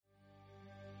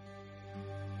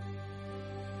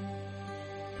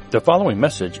The following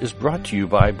message is brought to you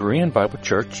by Berean Bible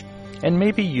Church and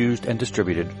may be used and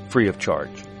distributed free of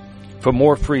charge. For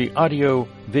more free audio,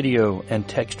 video, and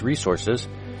text resources,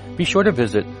 be sure to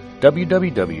visit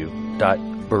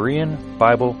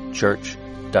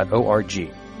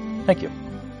www.bereanbiblechurch.org. Thank you.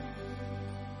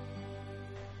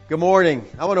 Good morning.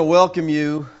 I want to welcome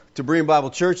you to Berean Bible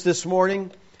Church this morning.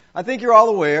 I think you're all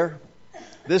aware,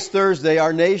 this Thursday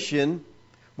our nation,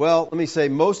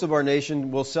 most of our nation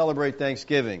will celebrate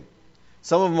Thanksgiving.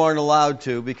 Some of them aren't allowed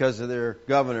to because of their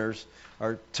governors,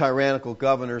 our tyrannical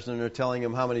governors, and they're telling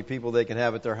them how many people they can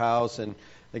have at their house, and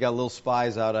they got little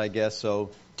spies out, I guess.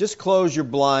 So just close your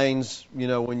blinds,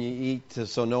 when you eat,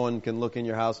 so no one can look in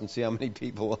your house and see how many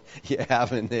people you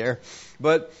have in there.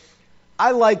 But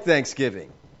I like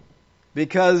Thanksgiving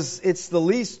because it's the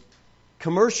least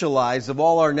commercialized of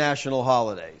all our national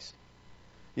holidays.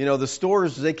 The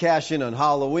stores, they cash in on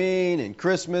Halloween and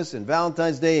Christmas and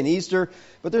Valentine's Day and Easter,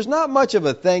 but there's not much of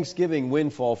a Thanksgiving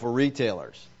windfall for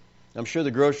retailers. I'm sure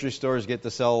the grocery stores get to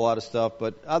sell a lot of stuff,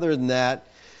 but other than that,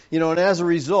 and as a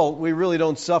result, we really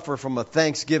don't suffer from a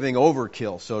Thanksgiving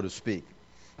overkill, so to speak.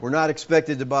 We're not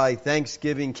expected to buy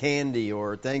Thanksgiving candy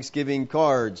or Thanksgiving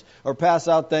cards or pass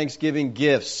out Thanksgiving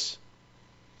gifts.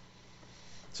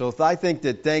 So I think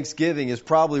that Thanksgiving is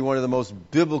probably one of the most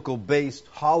biblical-based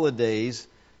holidays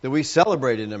that we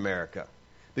celebrate in America,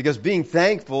 because being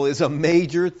thankful is a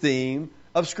major theme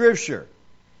of Scripture.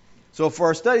 So for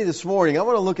our study this morning, I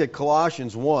want to look at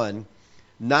Colossians 1,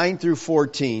 9 through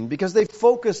 14, because they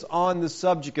focus on the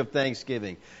subject of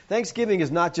Thanksgiving. Thanksgiving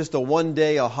is not just a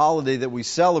one-day, a holiday that we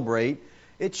celebrate.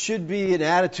 It should be an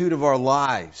attitude of our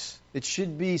lives. It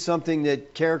should be something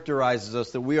that characterizes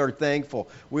us, that we are thankful,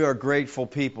 we are grateful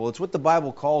people. It's what the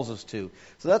Bible calls us to.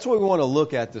 So that's what we want to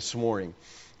look at this morning.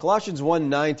 Colossians 1,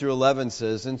 9 through 11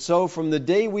 says, "And so from the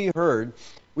day we heard,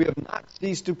 we have not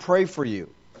ceased to pray for you,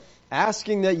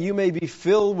 asking that you may be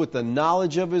filled with the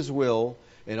knowledge of His will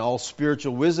and all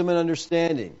spiritual wisdom and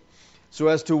understanding, so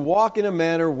as to walk in a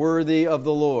manner worthy of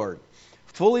the Lord,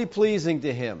 fully pleasing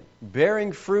to Him,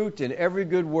 bearing fruit in every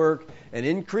good work and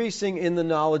increasing in the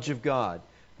knowledge of God,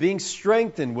 being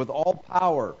strengthened with all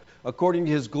power according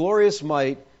to His glorious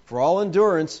might, for all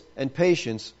endurance and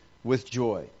patience with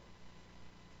joy."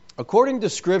 According to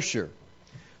Scripture,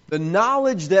 the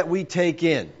knowledge that we take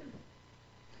in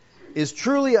is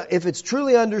truly, if it's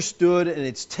truly understood and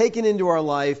it's taken into our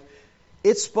life,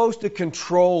 it's supposed to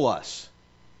control us.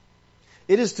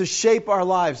 It is to shape our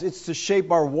lives. It's to shape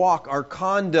our walk, our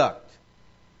conduct.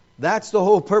 That's the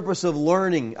whole purpose of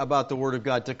learning about the Word of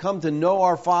God, to come to know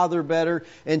our Father better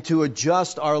and to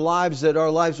adjust our lives, that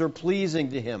our lives are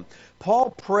pleasing to Him.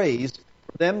 Paul prays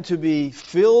for them to be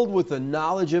filled with the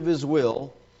knowledge of His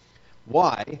will.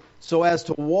 Why? So as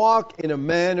to walk in a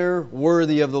manner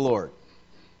worthy of the Lord.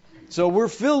 So we're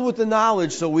filled with the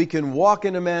knowledge so we can walk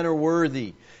in a manner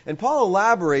worthy. And Paul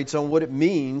elaborates on what it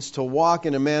means to walk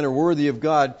in a manner worthy of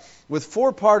God with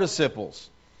four participles.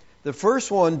 The first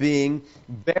one being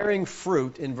bearing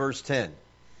fruit in verse 10.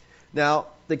 Now,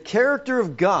 the character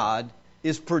of God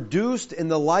is produced in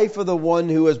the life of the one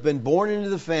who has been born into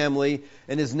the family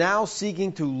and is now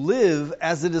seeking to live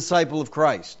as a disciple of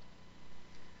Christ.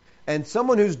 And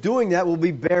someone who's doing that will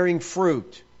be bearing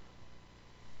fruit.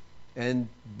 And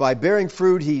by bearing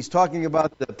fruit, he's talking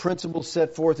about the principles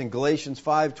set forth in Galatians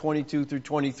 5, 22 through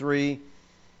 23.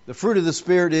 The fruit of the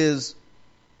Spirit is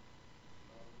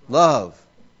love.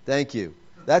 Thank you.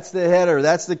 That's the header.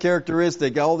 That's the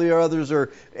characteristic. All the others are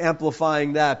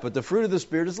amplifying that. But the fruit of the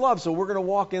Spirit is love. So we're going to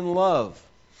walk in love.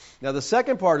 Now the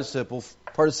second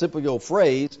participial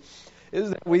phrase is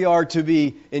that we are to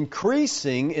be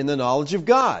increasing in the knowledge of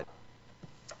God.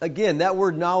 Again, that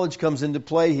word knowledge comes into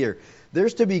play here.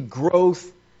 There's to be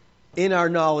growth in our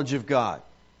knowledge of God.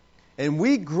 And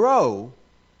we grow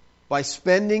by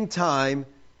spending time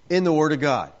in the Word of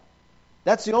God.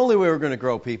 That's the only way we're going to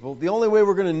grow, people. The only way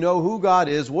we're going to know who God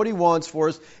is, what He wants for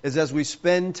us, is as we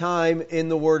spend time in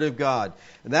the Word of God.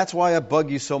 And that's why I bug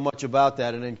you so much about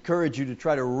that and encourage you to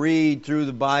try to read through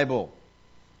the Bible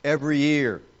every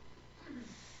year.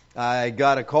 I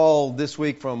got a call this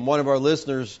week from one of our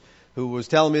listeners who was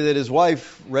telling me that his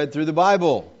wife read through the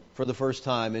Bible for the first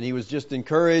time, and he was just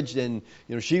encouraged, and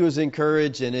she was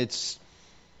encouraged, and it's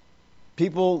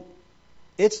the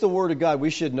Word of God. We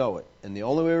should know it, and the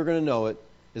only way we're going to know it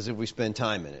is if we spend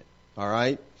time in it. All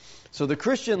right? So the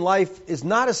Christian life is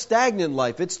not a stagnant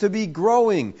life. It's to be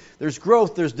growing. There's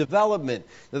growth. There's development.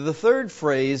 Now, the third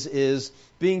phrase is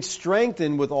being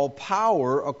strengthened with all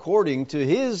power according to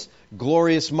His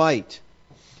glorious might.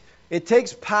 It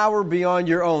takes power beyond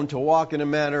your own to walk in a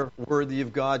manner worthy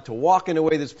of God, to walk in a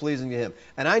way that's pleasing to Him.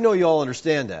 And I know you all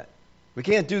understand that. We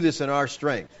can't do this in our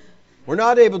strength. We're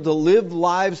not able to live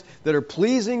lives that are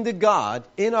pleasing to God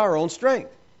in our own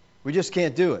strength. We just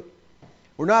can't do it.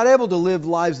 We're not able to live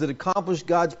lives that accomplish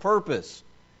God's purpose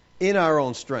in our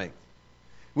own strength.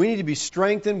 We need to be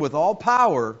strengthened with all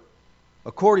power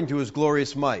according to His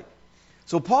glorious might.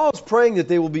 So Paul is praying that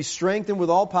they will be strengthened with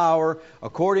all power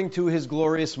according to His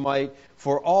glorious might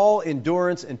for all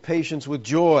endurance and patience with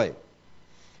joy.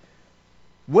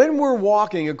 When we're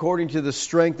walking according to the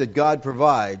strength that God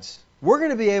provides, we're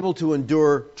going to be able to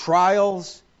endure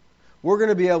trials. We're going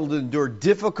to be able to endure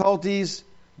difficulties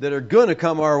that are going to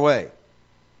come our way.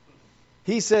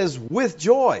 He says, with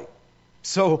joy.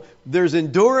 So there's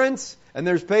endurance and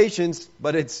there's patience,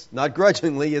 but it's not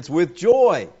grudgingly, it's with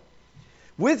joy.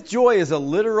 With joy is a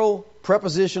literal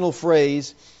prepositional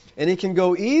phrase, and it can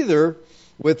go either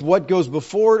with what goes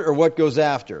before it or what goes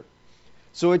after.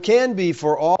 So it can be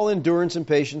for all endurance and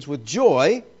patience with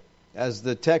joy, as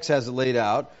the text has it laid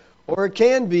out, or it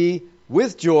can be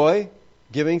with joy,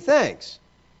 giving thanks.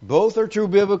 Both are true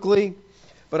biblically,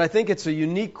 but I think it's a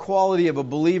unique quality of a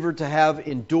believer to have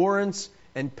endurance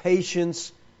and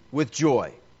patience with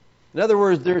joy. In other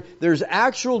words, there's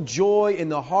actual joy in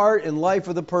the heart and life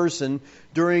of the person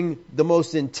during the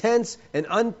most intense and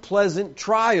unpleasant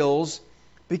trials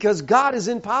because God is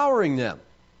empowering them.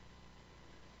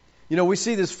 You know, we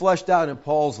see this fleshed out in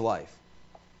Paul's life.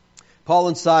 Paul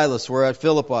and Silas were at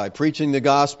Philippi preaching the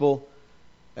gospel,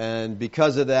 and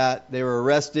because of that, they were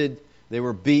arrested, they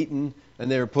were beaten,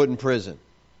 and they were put in prison.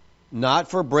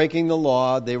 Not for breaking the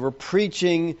law, they were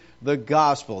preaching the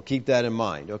gospel. Keep that in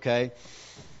mind, okay?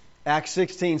 Acts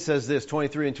 16 says this,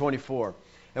 23 and 24.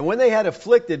 And when they had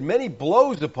afflicted many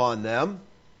blows upon them,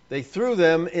 they threw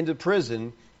them into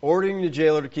prison, ordering the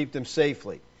jailer to keep them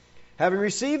safely. Having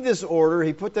received this order,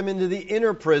 he put them into the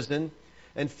inner prison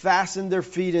and fastened their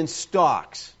feet in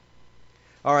stocks.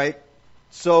 All right,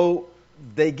 so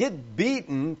they get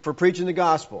beaten for preaching the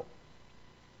gospel.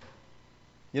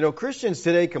 You know, Christians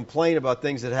today complain about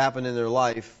things that happen in their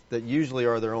life that usually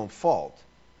are their own fault.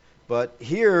 But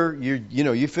here,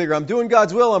 you figure, I'm doing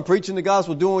God's will, I'm preaching the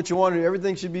gospel, doing what you want, and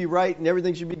everything should be right, and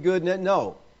everything should be good.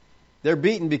 No, they're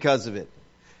beaten because of it.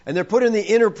 And they're put in the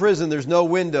inner prison. There's no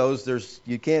windows.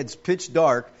 It's pitch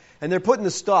dark. And they're put in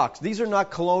the stocks. These are not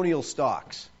colonial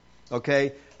stocks.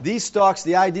 Okay? These stocks,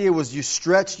 the idea was you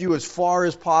stretched you as far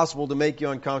as possible to make you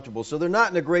uncomfortable. So they're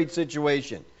not in a great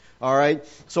situation. All right?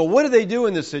 So what do they do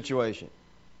in this situation?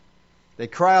 They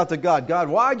cry out to God. God,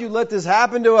 why'd you let this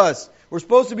happen to us? We're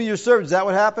supposed to be your servants. Is that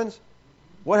what happens?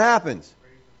 What happens?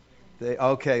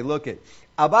 Look it.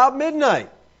 About midnight,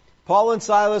 Paul and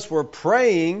Silas were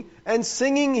praying and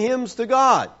singing hymns to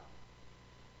God.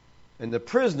 And the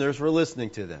prisoners were listening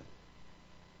to them.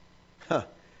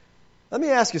 Let me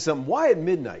ask you something. Why at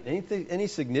midnight? Any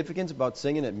significance about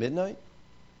singing at midnight?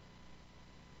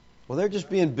 Well, they're just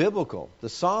being biblical. The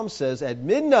Psalm says, at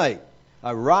midnight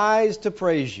I rise to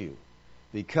praise you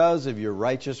because of your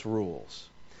righteous rules.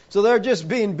 So they're just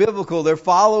being biblical. They're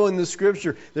following the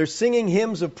Scripture. They're singing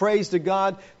hymns of praise to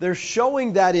God. They're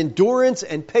showing that endurance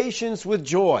and patience with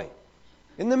joy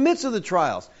in the midst of the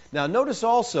trials. Now, notice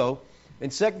also in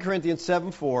 2 Corinthians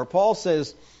 7:4, Paul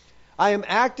says, I am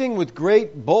acting with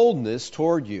great boldness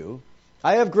toward you.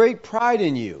 I have great pride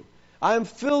in you. I am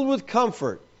filled with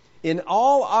comfort. In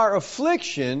all our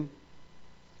affliction,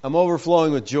 I'm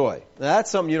overflowing with joy. Now, that's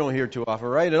something you don't hear too often,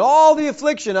 right? In all the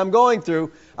affliction I'm going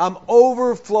through, I'm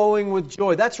overflowing with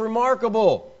joy. That's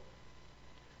remarkable.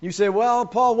 You say, well,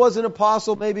 Paul was an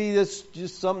apostle. Maybe that's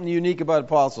just something unique about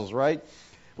apostles, right?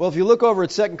 Well, if you look over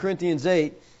at 2 Corinthians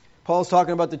 8, Paul's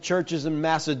talking about the churches in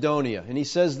Macedonia. And he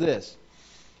says this,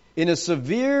 in a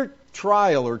severe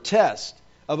trial or test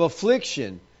of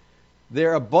affliction,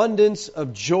 their abundance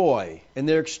of joy and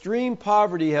their extreme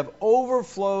poverty have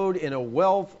overflowed in a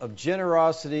wealth of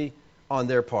generosity on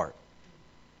their part.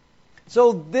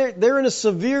 So they're in a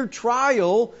severe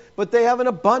trial, but they have an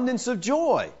abundance of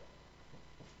joy.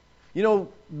 You know,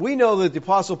 we know that the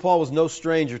Apostle Paul was no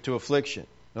stranger to affliction,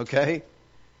 okay?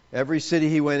 Every city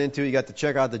he went into, he got to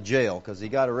check out the jail because he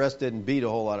got arrested and beat a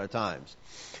whole lot of times.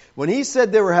 When he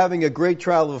said they were having a great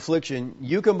trial of affliction,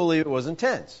 you can believe it was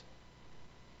intense.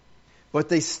 But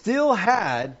they still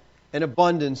had an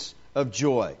abundance of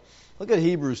joy. Look at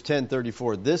Hebrews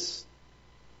 10:34.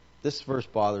 This verse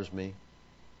bothers me.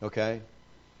 Okay?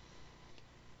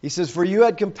 He says, for you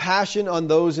had compassion on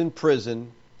those in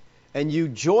prison, and you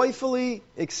joyfully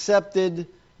accepted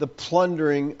the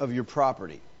plundering of your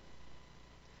property.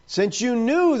 Since you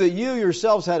knew that you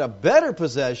yourselves had a better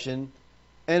possession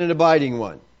and an abiding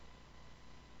one.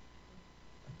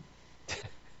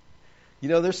 You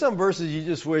know, there's some verses you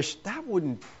just wish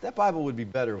that Bible would be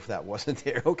better if that wasn't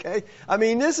there, okay? I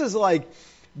mean, this is like,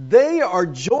 they are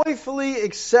joyfully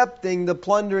accepting the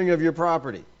plundering of your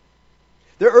property.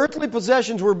 Their earthly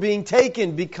possessions were being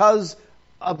taken because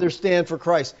of their stand for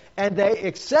Christ. And they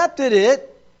accepted it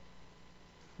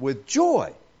with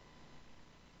joy.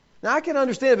 Now, I can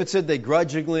understand if it said they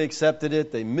grudgingly accepted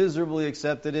it, they miserably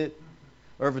accepted it,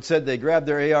 or if it said they grabbed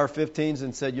their AR-15s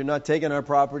and said, "You're not taking our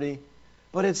property."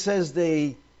 But it says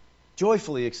they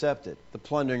joyfully accepted the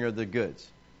plundering of the goods.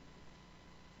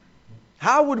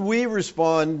 How would we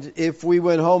respond if we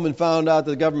went home and found out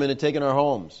that the government had taken our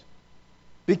homes?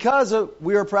 Because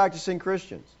we are practicing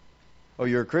Christians. Oh,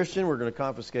 you're a Christian? We're going to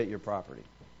confiscate your property.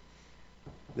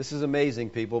 This is amazing,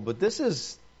 people, but this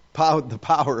is the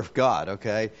power of God,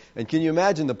 okay? And can you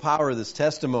imagine the power of this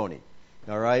testimony?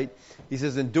 All right? He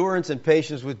says, endurance and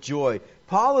patience with joy.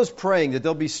 Paul is praying that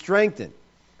they'll be strengthened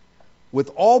with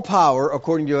all power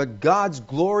according to God's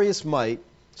glorious might,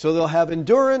 so they'll have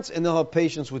endurance and they'll have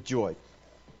patience with joy.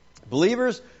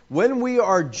 Believers, when we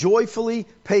are joyfully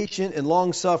patient and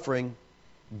long-suffering,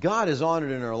 God is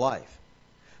honored in our life.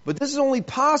 But this is only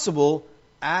possible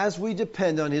as we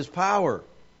depend on His power.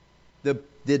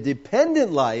 The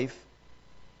dependent life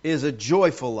is a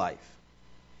joyful life.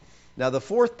 Now, the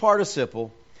fourth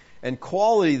participle and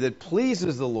quality that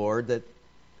pleases the Lord that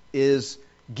is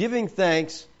giving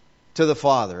thanks to the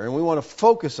Father. And we want to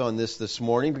focus on this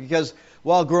morning because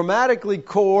while grammatically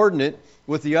coordinate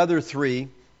with the other three,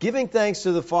 giving thanks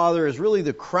to the Father is really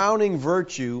the crowning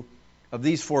virtue of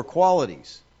these four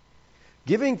qualities.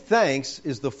 Giving thanks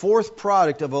is the fourth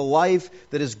product of a life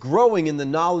that is growing in the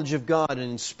knowledge of God and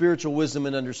in spiritual wisdom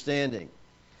and understanding.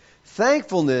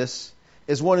 Thankfulness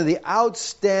is one of the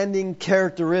outstanding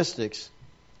characteristics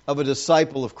of a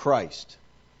disciple of Christ.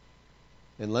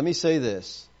 And let me say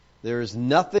this, there is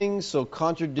nothing so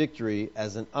contradictory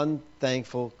as an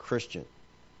unthankful Christian.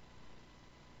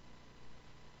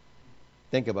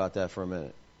 Think about that for a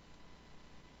minute.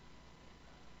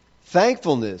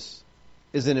 Thankfulness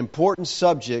is an important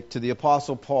subject to the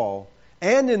Apostle Paul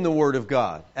and in the Word of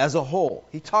God as a whole.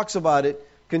 He talks about it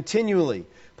continually.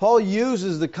 Paul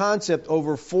uses the concept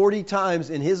over 40 times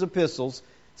in his epistles,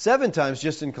 7 times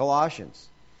just in Colossians.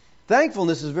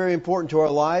 Thankfulness is very important to our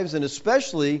lives and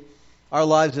especially our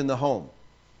lives in the home.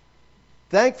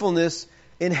 Thankfulness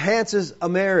enhances a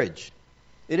marriage.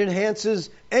 It enhances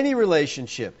any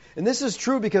relationship. And this is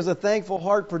true because a thankful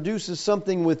heart produces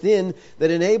something within that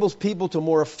enables people to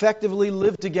more effectively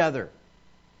live together.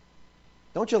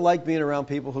 Don't you like being around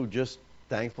people who are just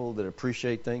thankful, that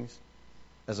appreciate things,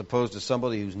 as opposed to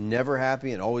somebody who's never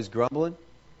happy and always grumbling?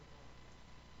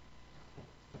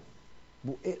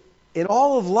 In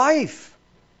all of life,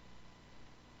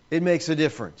 it makes a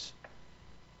difference.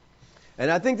 And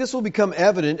I think this will become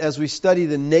evident as we study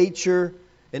the nature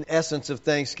and essence of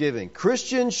thanksgiving.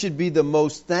 Christians should be the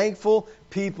most thankful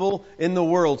people in the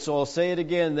world. So I'll say it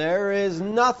again, there is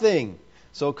nothing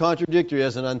so contradictory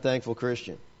as an unthankful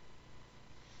Christian.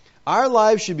 Our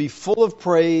lives should be full of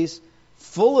praise,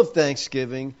 full of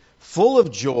thanksgiving, full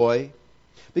of joy,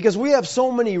 because we have so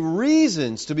many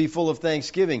reasons to be full of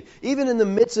thanksgiving, even in the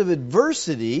midst of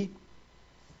adversity.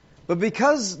 But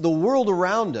because the world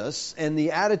around us and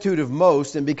the attitude of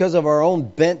most, and because of our own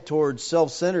bent towards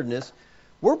self-centeredness,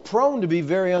 we're prone to be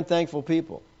very unthankful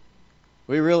people.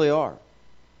 We really are.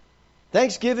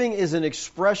 Thanksgiving is an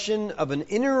expression of an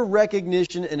inner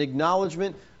recognition and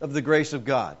acknowledgement of the grace of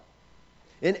God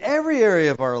in every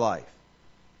area of our life.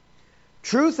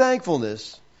 True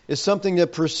thankfulness is something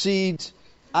that proceeds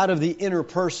out of the inner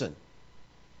person,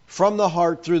 from the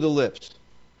heart through the lips.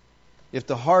 If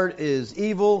the heart is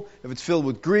evil, if it's filled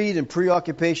with greed and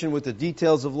preoccupation with the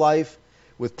details of life,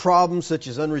 with problems such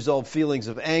as unresolved feelings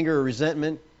of anger or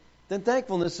resentment, then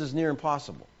thankfulness is near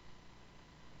impossible.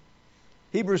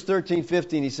 Hebrews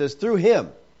 13:15, he says, through Him,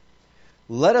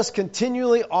 let us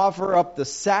continually offer up the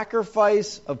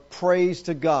sacrifice of praise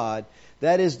to God,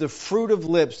 that is the fruit of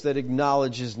lips that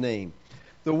acknowledge His name.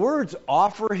 The words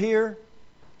offer here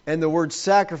and the word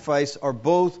sacrifice are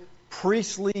both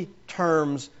priestly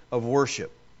terms of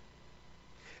worship.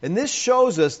 And this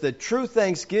shows us that true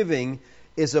thanksgiving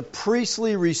is a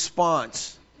priestly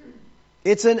response.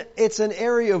 It's an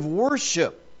area of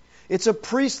worship. It's a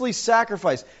priestly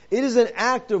sacrifice. It is an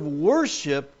act of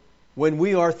worship when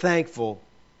we are thankful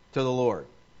to the Lord.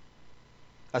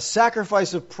 A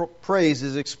sacrifice of praise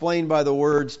is explained by the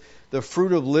words, the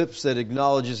fruit of lips that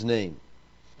acknowledge His name.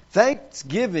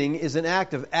 Thanksgiving is an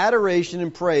act of adoration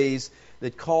and praise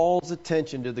that calls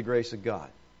attention to the grace of God.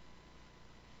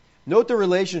 Note the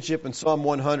relationship in Psalm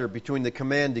 100 between the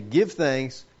command to give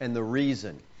thanks and the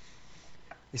reason.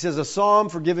 He says, a psalm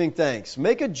for giving thanks.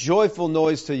 Make a joyful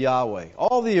noise to Yahweh,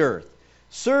 all the earth.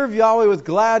 Serve Yahweh with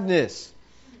gladness.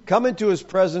 Come into His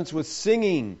presence with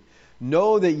singing.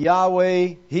 Know that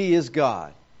Yahweh, He is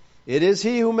God. It is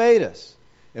He who made us,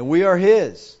 and we are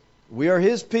His. We are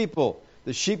His people,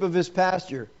 the sheep of His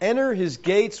pasture. Enter His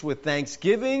gates with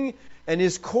thanksgiving and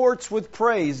His courts with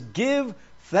praise. Give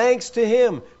thanks to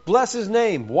Him. Bless His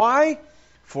name. Why?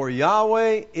 For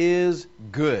Yahweh is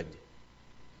good.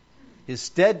 His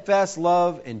steadfast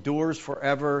love endures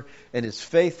forever, and His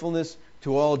faithfulness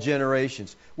to all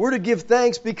generations. We're to give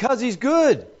thanks because He's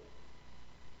good.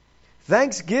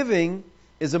 Thanksgiving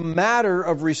is a matter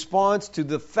of response to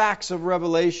the facts of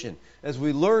revelation. As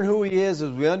we learn who He is,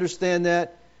 as we understand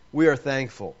that, we are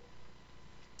thankful.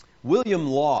 William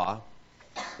Law,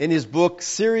 in his book,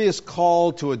 Serious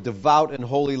Call to a Devout and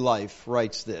Holy Life,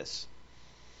 writes this.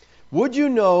 Would you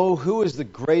know who is the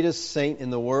greatest saint in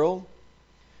the world?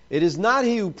 It is not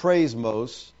he who prays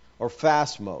most or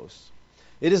fasts most.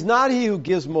 It is not he who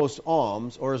gives most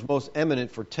alms or is most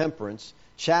eminent for temperance,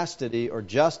 chastity, or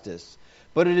justice,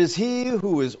 but it is he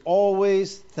who is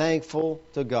always thankful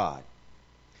to God,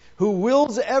 who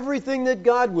wills everything that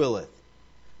God willeth,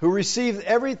 who receives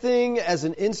everything as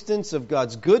an instance of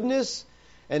God's goodness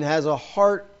and has a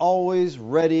heart always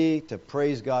ready to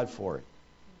praise God for it.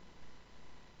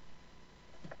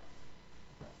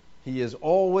 He is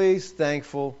always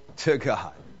thankful to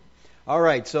God. All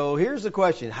right, so here's the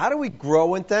question. How do we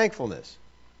grow in thankfulness?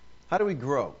 How do we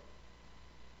grow?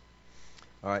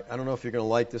 All right, I don't know if you're going to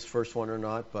like this first one or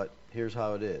not, but here's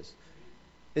how it is.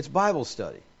 It's Bible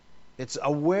study. It's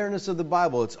awareness of the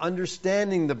Bible. It's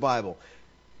understanding the Bible.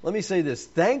 Let me say this.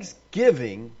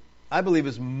 Thanksgiving, I believe,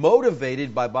 is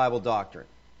motivated by Bible doctrine.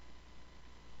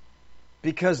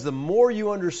 Because the more you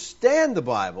understand the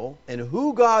Bible and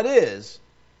who God is,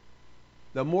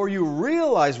 the more you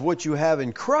realize what you have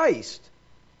in Christ,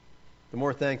 the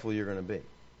more thankful you're going to be.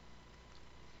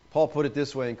 Paul put it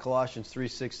this way in Colossians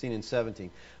 3:16 and 17.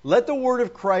 Let the word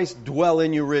of Christ dwell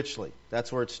in you richly.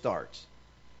 That's where it starts.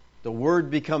 The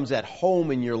word becomes at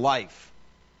home in your life.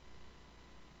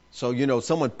 So,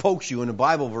 someone pokes you and a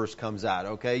Bible verse comes out,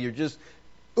 okay? You're just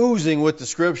oozing with the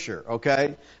Scripture,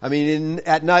 okay? I mean,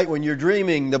 at night when you're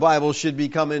dreaming, the Bible should be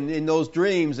coming in those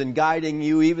dreams and guiding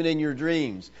you even in your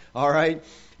dreams, all right?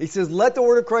 He says, let the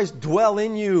word of Christ dwell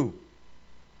in you.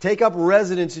 Take up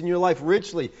residence in your life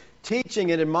richly,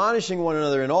 teaching and admonishing one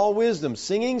another in all wisdom,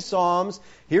 singing psalms.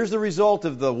 Here's the result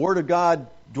of the word of God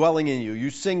dwelling in you. You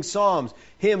sing psalms,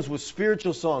 hymns with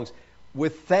spiritual songs,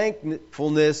 with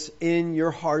thankfulness in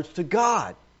your hearts to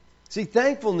God. See,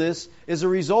 thankfulness is a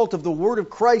result of the word of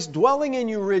Christ dwelling in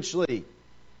you richly.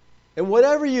 And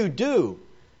whatever you do,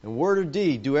 in word or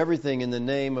deed, do everything in the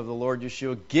name of the Lord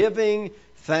Yeshua, giving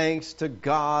thanks to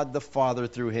God the Father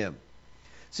through Him.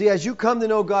 See, as you come to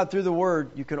know God through the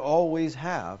Word, you can always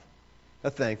have a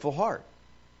thankful heart.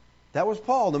 That was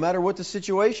Paul. No matter what the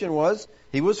situation was,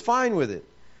 he was fine with it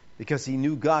because he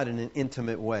knew God in an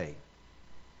intimate way.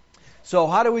 So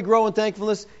how do we grow in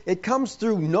thankfulness? It comes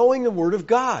through knowing the Word of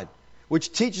God,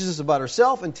 which teaches us about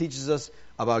ourselves and teaches us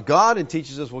about God and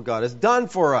teaches us what God has done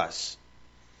for us.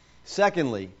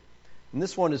 Secondly, and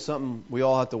this one is something we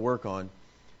all have to work on,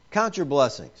 count your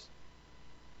blessings.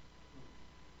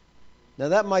 Now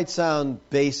that might sound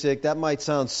basic, that might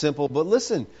sound simple, but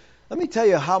listen, let me tell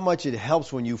you how much it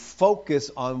helps when you focus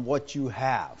on what you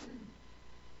have.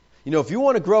 If you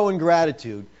want to grow in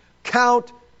gratitude,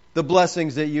 count the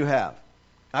blessings that you have.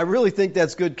 I really think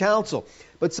that's good counsel.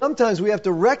 But sometimes we have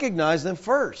to recognize them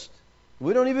first.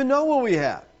 We don't even know what we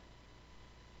have.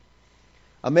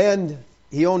 A man,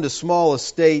 he owned a small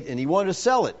estate and he wanted to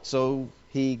sell it. So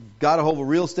he got a hold of a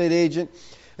real estate agent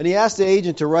and he asked the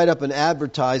agent to write up an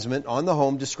advertisement on the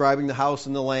home describing the house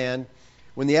and the land.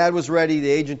 When the ad was ready, the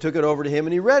agent took it over to him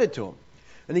and he read it to him.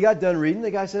 And he got done reading.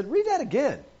 The guy said, read that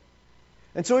again.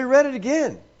 And so he read it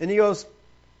again. And he goes,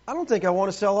 I don't think I want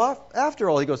to sell off after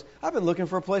all. He goes, I've been looking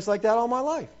for a place like that all my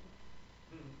life.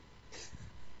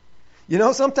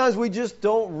 Sometimes we just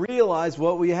don't realize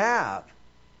what we have.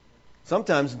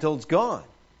 Sometimes until it's gone.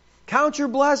 Count your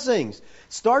blessings.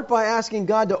 Start by asking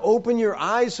God to open your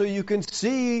eyes so you can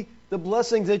see the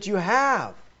blessings that you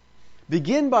have.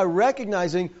 Begin by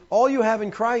recognizing all you have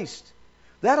in Christ.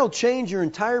 That'll change your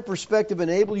entire perspective and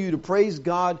enable you to praise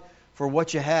God for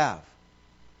what you have.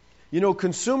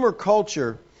 Consumer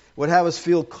culture would have us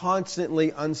feel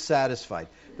constantly unsatisfied.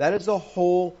 That is the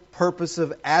whole purpose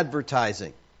of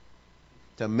advertising.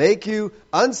 To make you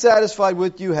unsatisfied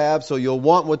with what you have so you'll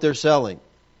want what they're selling.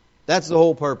 That's the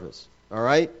whole purpose. All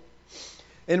right?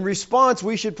 In response,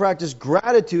 we should practice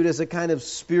gratitude as a kind of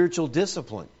spiritual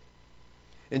discipline.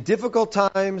 In difficult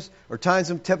times or times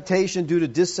of temptation due to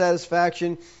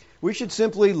dissatisfaction, we should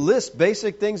simply list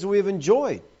basic things that we have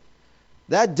enjoyed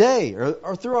that day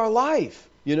or through our life.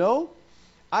 You know,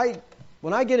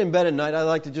 when I get in bed at night, I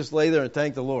like to just lay there and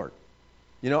thank the Lord.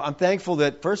 You know, I'm thankful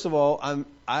that, first of all,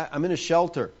 I'm in a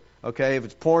shelter. Okay, if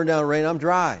it's pouring down rain, I'm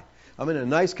dry. I'm in a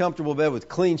nice, comfortable bed with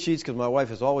clean sheets because my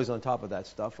wife is always on top of that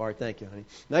stuff. All right, thank you, honey.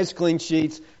 Nice, clean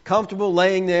sheets, comfortable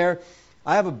laying there.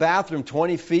 I have a bathroom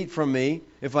 20 feet from me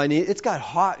if I need. It's got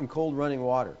hot and cold running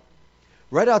water.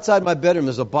 Right outside my bedroom,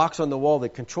 there's a box on the wall that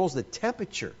controls the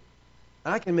temperature.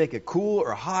 And I can make it cool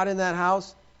or hot in that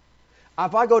house.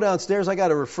 If I go downstairs, I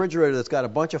got a refrigerator that's got a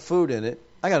bunch of food in it.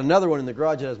 I got another one in the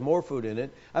garage that has more food in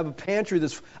it. I have a pantry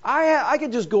that's... I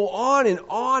could just go on and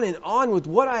on and on with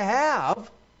what I have.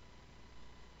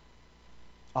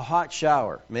 A hot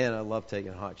shower. Man, I love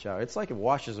taking a hot shower. It's like it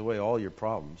washes away all your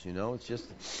problems, you know. It's just,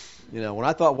 you know, when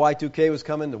I thought Y2K was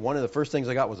coming, one of the first things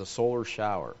I got was a solar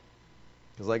shower.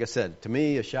 Because like I said, to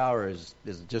me, a shower is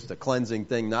just a cleansing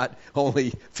thing, not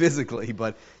only physically,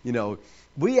 but, you know,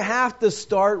 we have to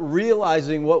start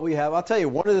realizing what we have. I'll tell you,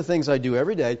 one of the things I do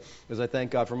every day is I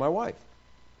thank God for my wife.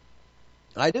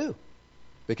 I do.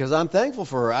 Because I'm thankful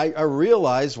for her. I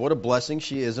realize what a blessing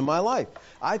she is in my life.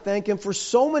 I thank Him for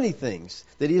so many things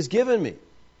that He has given me.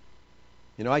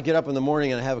 You know, I get up in the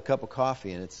morning and I have a cup of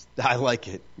coffee, and I like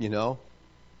it, you know.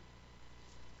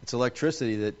 It's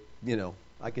electricity that, you know,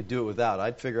 I could do it without.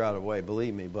 I'd figure out a way,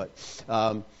 believe me. But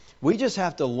we just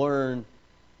have to learn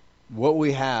what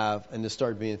we have and to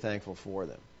start being thankful for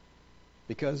them.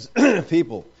 Because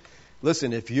people,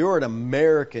 listen, if you're an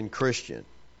American Christian,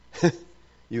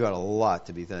 you got a lot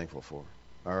to be thankful for.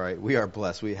 All right? We are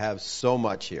blessed. We have so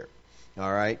much here.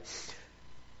 All right?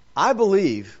 I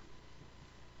believe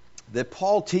that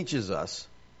Paul teaches us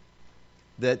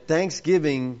that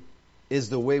thanksgiving is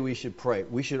the way we should pray.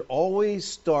 We should always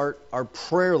start our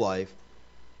prayer life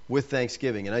with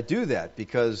thanksgiving. And I do that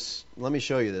because, let me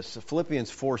show you this.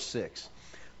 Philippians 4:6.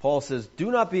 Paul says,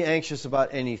 "Do not be anxious about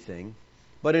anything,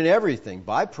 but in everything,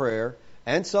 by prayer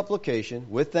and supplication,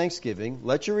 with thanksgiving,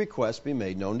 let your requests be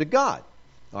made known to God."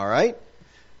 All right?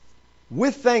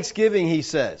 With thanksgiving, he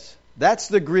says. That's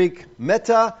the Greek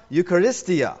meta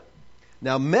eucharistia.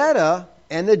 Now, meta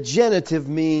and the genitive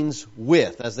means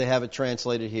with, as they have it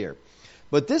translated here.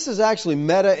 But this is actually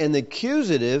meta and the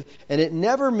accusative, and it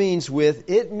never means with,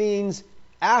 it means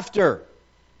after.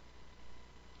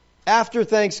 After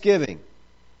thanksgiving.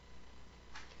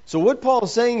 So what Paul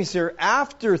is saying is here,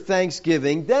 after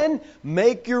thanksgiving, then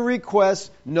make your requests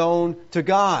known to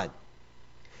God.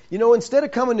 You know, instead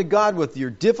of coming to God with your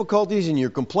difficulties and your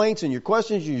complaints and your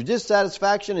questions and your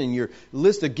dissatisfaction and your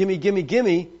list of gimme, gimme,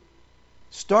 gimme,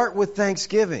 start with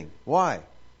thanksgiving. Why?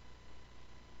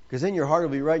 Because then your heart will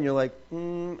be right and you're like,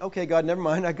 okay, God, never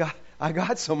mind. I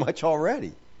got so much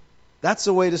already. That's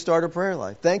the way to start a prayer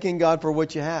life. Thanking God for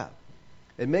what you have.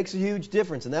 It makes a huge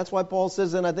difference. And that's why Paul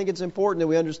says, and I think it's important that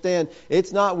we understand,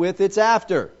 it's not with, it's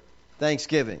after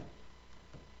thanksgiving.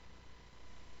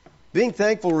 Being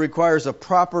thankful requires a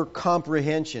proper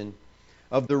comprehension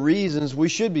of the reasons we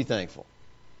should be thankful.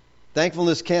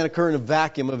 Thankfulness can't occur in a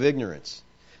vacuum of ignorance.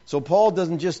 So Paul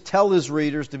doesn't just tell his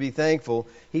readers to be thankful.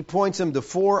 He points them to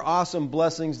 4 awesome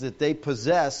blessings that they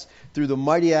possess through the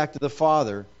mighty act of the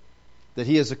Father that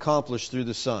He has accomplished through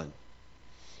the Son.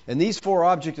 And these 4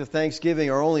 objects of thanksgiving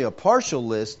are only a partial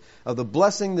list of the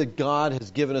blessing that God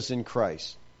has given us in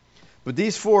Christ. But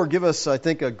these 4 give us, I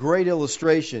think, a great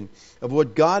illustration of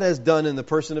what God has done in the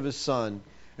person of His Son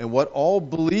and what all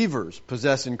believers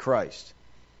possess in Christ.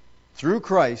 Through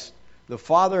Christ, the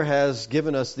Father has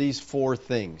given us these 4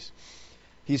 things.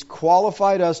 He's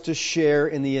qualified us to share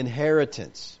in the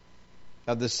inheritance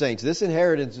of the saints. This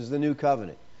inheritance is the new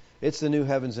covenant. It's the new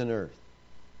heavens and earth.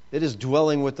 It is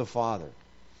dwelling with the Father.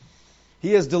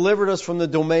 He has delivered us from the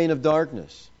domain of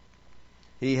darkness.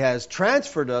 He has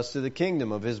transferred us to the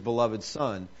kingdom of His beloved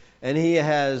Son. And He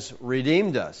has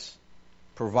redeemed us,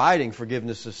 providing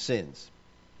forgiveness of sins.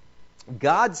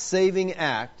 God's saving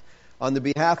act on the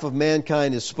behalf of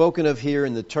mankind is spoken of here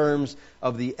in the terms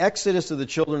of the exodus of the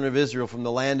children of Israel from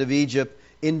the land of Egypt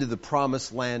into the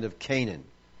promised land of Canaan.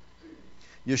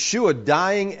 Yeshua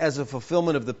dying as a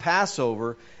fulfillment of the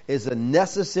Passover is a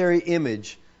necessary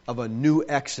image of a new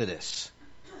exodus.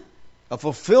 A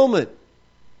fulfillment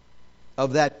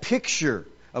of that picture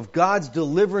of God's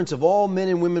deliverance of all men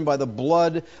and women by the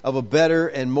blood of a better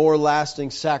and more lasting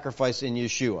sacrifice in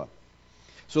Yeshua.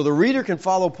 So the reader can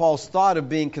follow Paul's thought of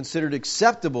being considered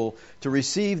acceptable to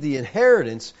receive the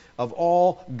inheritance of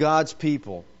all God's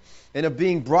people and of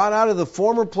being brought out of the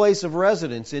former place of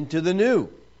residence into the new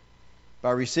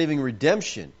by receiving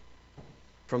redemption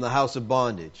from the house of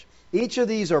bondage. Each of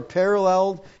these are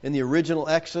paralleled in the original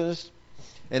Exodus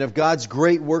and of God's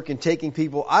great work in taking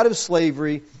people out of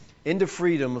slavery into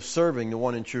freedom of serving the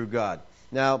one and true God.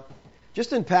 Now,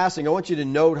 just in passing, I want you to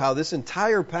note how this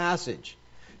entire passage,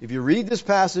 if you read this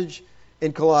passage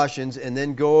in Colossians and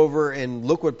then go over and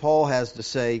look what Paul has to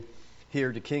say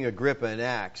here to King Agrippa in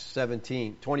Acts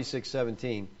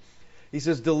 26:17, he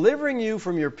says, delivering you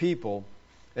from your people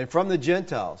and from the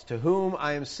Gentiles, to whom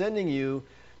I am sending you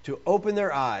to open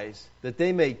their eyes, that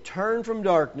they may turn from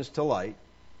darkness to light,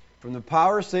 from the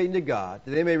power of Satan to God,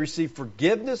 that they may receive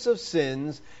forgiveness of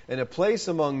sins and a place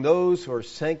among those who are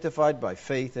sanctified by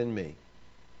faith in me.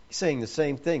 He's saying the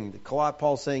same thing that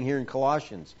Paul's saying here in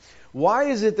Colossians. Why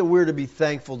is it that we're to be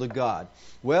thankful to God?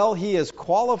 Well, He has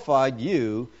qualified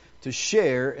you to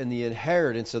share in the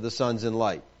inheritance of the sons in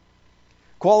light.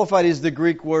 Qualified is the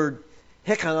Greek word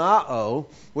hikanao,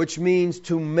 which means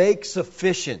to make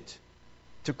sufficient,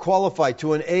 to qualify,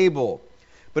 to enable.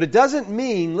 But it doesn't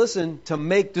mean, listen, to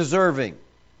make deserving.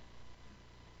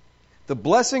 The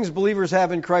blessings believers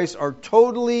have in Christ are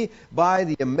totally by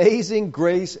the amazing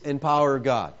grace and power of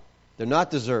God. They're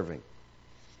not deserving.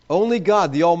 Only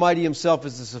God, the Almighty Himself,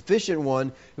 is the sufficient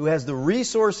one who has the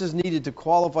resources needed to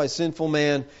qualify sinful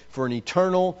man for an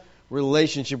eternal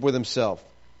relationship with Himself.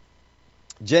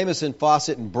 Jameson,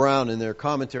 Fawcett, and Brown, in their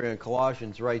commentary on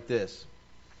Colossians, write this: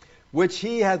 which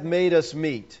He hath made us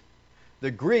meet. The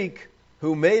Greek,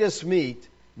 who made us meet,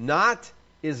 not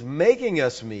is making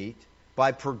us meet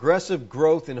by progressive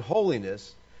growth in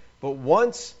holiness, but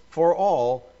once for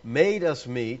all made us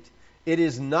meet. It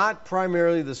is not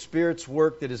primarily the Spirit's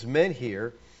work that is meant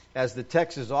here, as the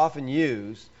text is often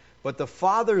used, but the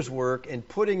Father's work in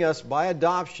putting us by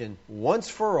adoption once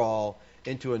for all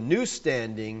into a new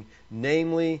standing,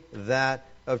 namely that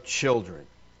of children.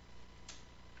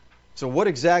 So what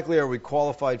exactly are we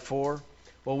qualified for?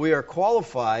 Well, we are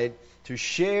qualified to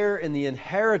share in the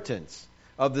inheritance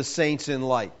of the saints in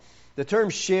light. The term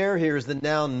share here is the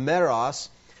noun meros,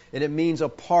 and it means a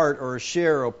part or a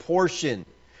share or a portion,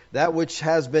 that which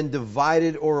has been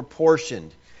divided or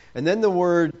apportioned. And then the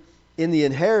word in the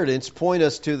inheritance point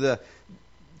us to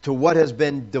what has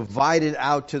been divided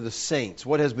out to the saints,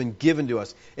 what has been given to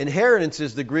us. Inheritance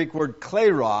is the Greek word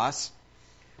kleros,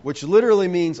 which literally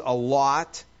means a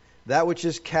lot, that which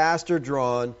is cast or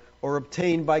drawn or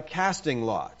obtained by casting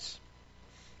lots.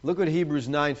 Look what Hebrews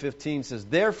 9:15 says.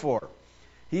 Therefore,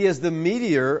 He is the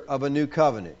mediator of a new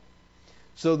covenant,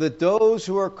 so that those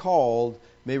who are called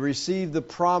may receive the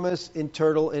promised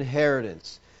eternal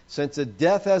inheritance, since a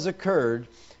death has occurred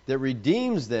that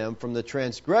redeems them from the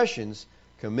transgressions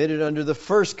committed under the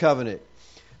first covenant.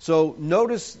 So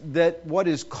notice that what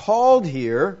is called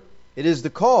here, it is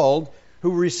the called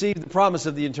who receive the promise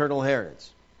of the eternal inheritance.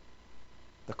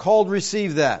 The called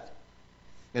receive that.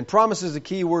 And promise is a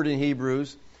key word in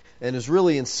Hebrews and is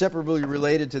really inseparably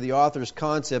related to the author's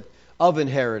concept of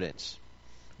inheritance.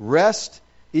 Rest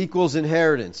equals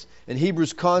inheritance. And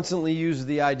Hebrews constantly uses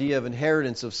the idea of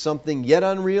inheritance of something yet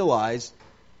unrealized.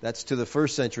 That's to the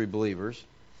first century believers.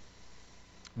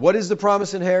 What is the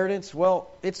promised inheritance? Well,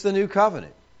 it's the new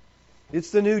covenant.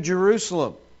 It's the new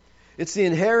Jerusalem. It's the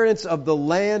inheritance of the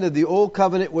land of the old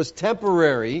covenant was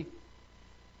temporary,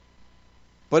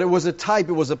 but it was a type,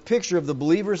 it was a picture of the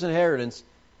believer's inheritance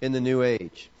in the new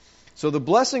age. So the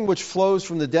blessing which flows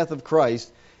from the death of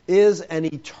Christ is an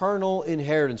eternal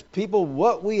inheritance. People,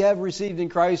 what we have received in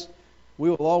Christ, we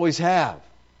will always have.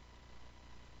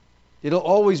 It'll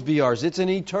always be ours. It's an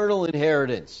eternal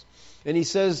inheritance. And he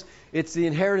says it's the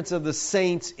inheritance of the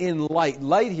saints in light.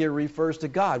 Light here refers to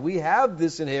God. We have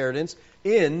this inheritance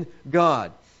in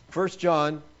God. 1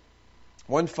 John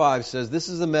 1:5 says, this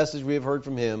is the message we have heard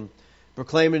from Him,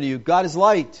 proclaiming to you, God is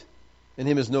light, in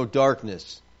Him is no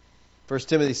darkness. 1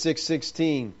 Timothy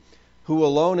 6:16, who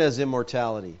alone has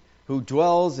immortality, who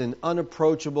dwells in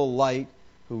unapproachable light,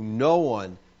 who no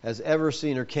one has ever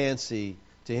seen or can see.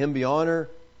 To Him be honor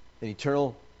and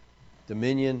eternal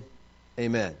dominion.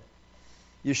 Amen.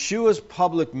 Yeshua's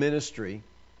public ministry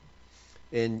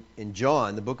in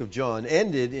John, the book of John,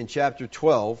 ended in chapter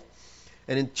 12.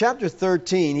 And in chapter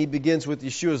 13, he begins with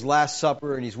Yeshua's Last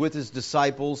Supper, and he's with his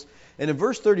disciples. And in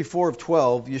verse 34 of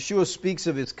 12, Yeshua speaks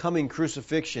of His coming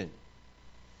crucifixion.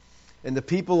 And the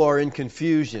people are in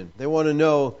confusion. They want to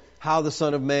know how the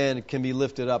Son of Man can be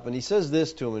lifted up. And he says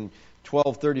this to them in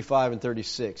 12:35 and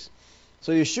 36.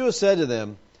 So Yeshua said to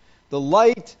them, the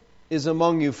light is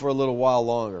among you for a little while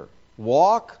longer.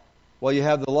 Walk while you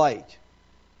have the light,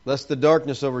 lest the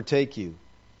darkness overtake you.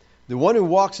 The one who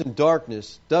walks in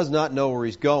darkness does not know where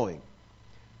he's going.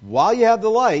 While you have the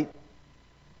light,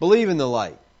 believe in the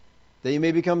light, that you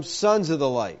may become sons of the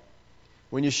light.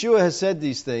 When Yeshua has said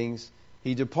these things,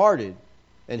 he departed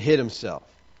and hid himself.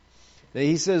 Now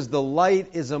he says, the light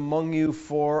is among you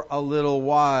for a little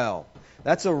while.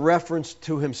 That's a reference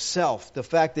to himself, the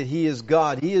fact that he is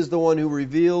God. He is the one who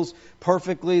reveals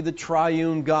perfectly the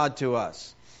triune God to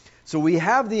us. So we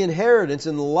have the inheritance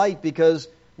in the light because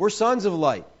we're sons of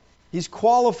light. He's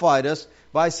qualified us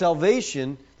by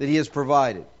salvation that he has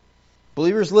provided.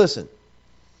 Believers, listen.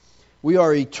 We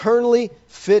are eternally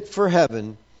fit for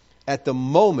heaven at the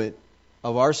moment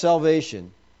of our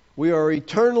salvation. We are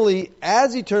eternally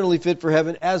fit for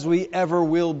heaven as we ever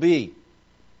will be.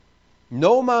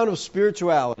 No amount of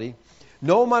spirituality,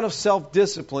 no amount of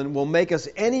self-discipline will make us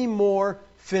any more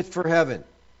fit for heaven.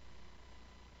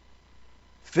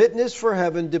 Fitness for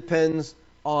heaven depends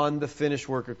on the finished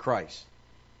work of Christ,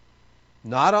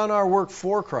 not on our work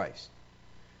for Christ.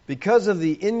 Because of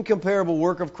the incomparable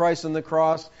work of Christ on the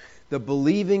cross, the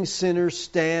believing sinner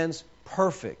stands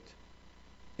perfect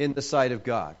in the sight of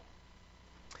God.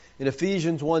 In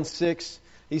Ephesians 1:6,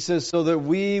 he says, so that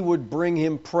we would bring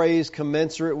him praise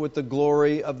commensurate with the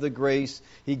glory of the grace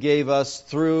he gave us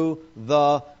through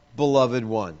the Beloved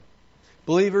One.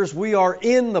 Believers, we are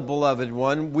in the Beloved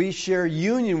One. We share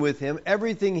union with him.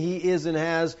 Everything he is and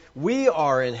has, we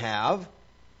are and have.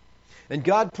 And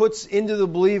God puts into the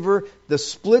believer, the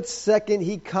split second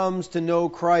he comes to know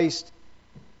Christ,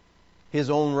 his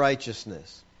own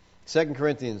righteousness. 2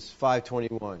 Corinthians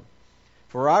 5:21.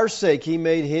 For our sake he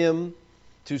made him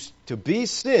to be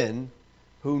sin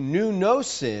who knew no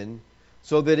sin,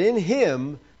 so that in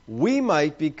him we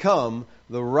might become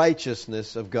the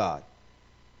righteousness of God.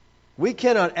 We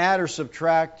cannot add or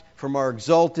subtract from our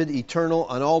exalted, eternal,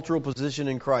 unalterable position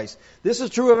in Christ. This is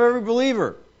true of every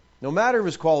believer, no matter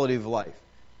his quality of life.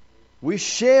 We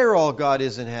share all God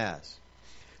is and has.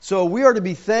 So we are to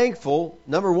be thankful,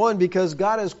 number one, because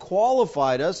God has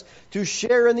qualified us to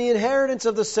share in the inheritance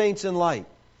of the saints in light.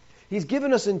 He's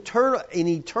given us an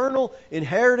eternal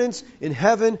inheritance in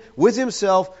heaven with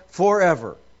himself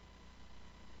forever.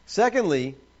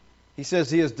 Secondly, he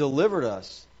says he has delivered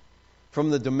us from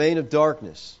the domain of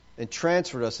darkness and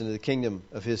transferred us into the kingdom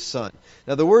of his Son.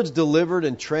 Now the words delivered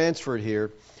and transferred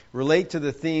here relate to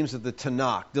the themes of the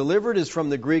Tanakh. Delivered is from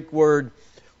the Greek word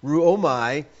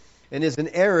ruomai and is an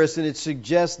aorist, and it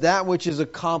suggests that which is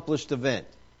accomplished event.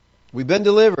 We've been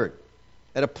delivered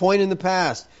at a point in the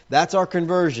past. That's our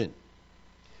conversion.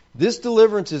 This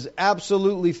deliverance is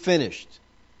absolutely finished.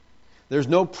 There's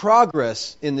no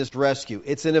progress in this rescue.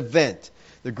 It's an event.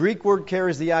 The Greek word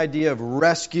carries the idea of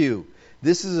rescue.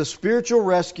 This is a spiritual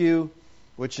rescue,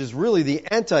 which is really the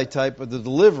antitype of the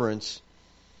deliverance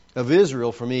of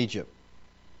Israel from Egypt.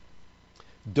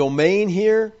 Domain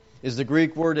here is the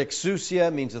Greek word exousia.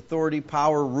 It means authority,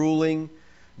 power, ruling.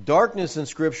 Darkness in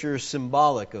Scripture is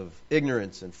symbolic of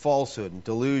ignorance and falsehood and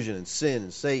delusion and sin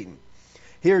and Satan.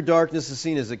 Here, darkness is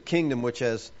seen as a kingdom which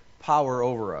has power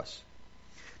over us.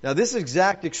 Now, this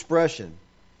exact expression,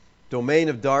 domain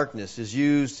of darkness, is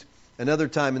used another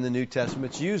time in the New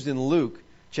Testament. It's used in Luke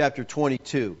chapter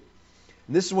 22.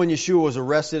 And this is when Yeshua was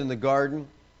arrested in the garden.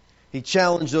 He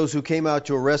challenged those who came out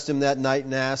to arrest him that night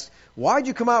and asked, why'd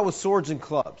you come out with swords and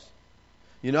clubs?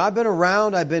 You know, I've been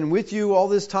around, I've been with you all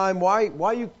this time. Why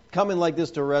are you coming like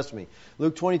this to arrest me?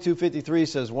 Luke 22:53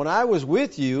 says, when I was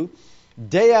with you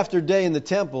day after day in the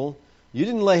temple, you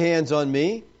didn't lay hands on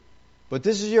me, but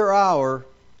this is your hour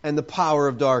and the power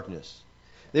of darkness.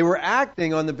 They were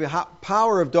acting on the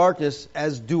power of darkness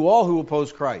as do all who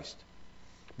oppose Christ.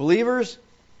 Believers,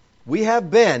 we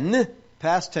have been,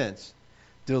 past tense,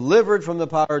 delivered from the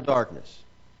power of darkness.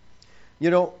 You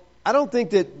know, I don't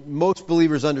think that most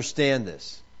believers understand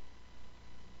this.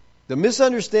 The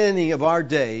misunderstanding of our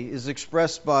day is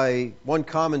expressed by one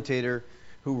commentator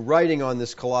who, writing on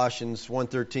this Colossians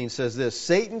 1:13, says this: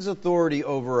 Satan's authority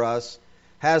over us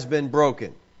has been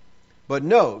broken. But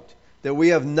note that we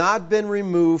have not been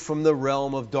removed from the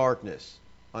realm of darkness,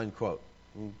 unquote.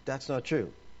 That's not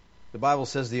true. The Bible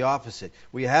says the opposite.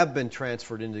 We have been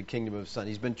transferred into the kingdom of His Son.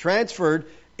 He's been transferred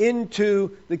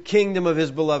into the kingdom of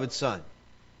His beloved Son.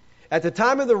 At the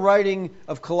time of the writing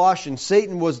of Colossians,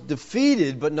 Satan was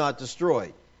defeated but not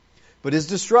destroyed. But his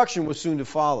destruction was soon to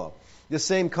follow. This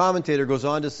same commentator goes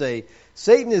on to say,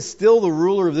 Satan is still the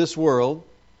ruler of this world.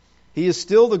 He is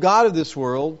still the god of this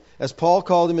world, as Paul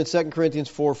called him in 2 Corinthians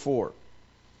 4:4.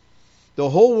 The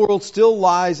whole world still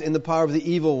lies in the power of the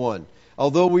evil one.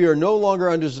 Although we are no longer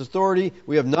under his authority,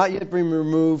 we have not yet been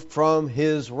removed from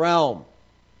his realm.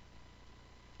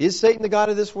 Is Satan the god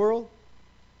of this world?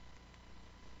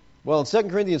 Well, in 2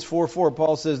 Corinthians 4:4,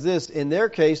 Paul says this: in their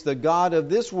case, the god of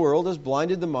this world has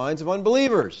blinded the minds of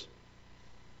unbelievers.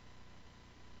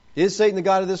 Is Satan the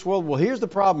god of this world? Well, here's the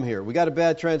problem here. We got a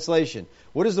bad translation.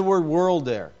 What is the word world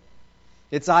there?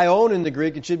 It's aion in the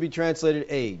Greek. It should be translated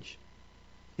age.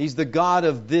 He's the god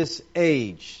of this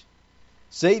age.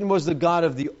 Satan was the god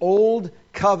of the old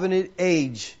covenant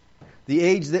age, the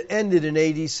age that ended in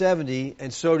AD 70,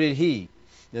 and so did he.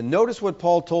 Now notice what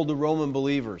Paul told the Roman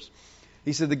believers.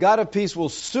 He said, the God of peace will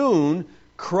soon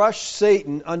crush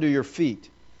Satan under your feet.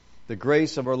 The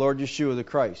grace of our Lord Yeshua the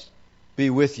Christ be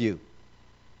with you.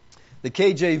 The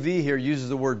KJV here uses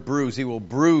the word bruise. He will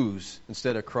bruise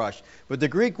instead of crush. But the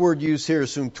Greek word used here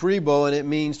is suntribo, and it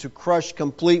means to crush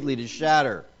completely, to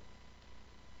shatter.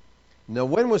 Now,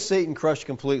 when was Satan crushed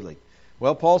completely?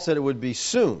 Well, Paul said it would be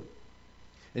soon.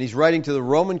 And he's writing to the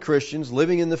Roman Christians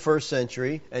living in the first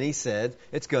century, and he said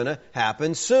it's going to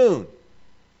happen soon.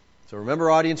 So remember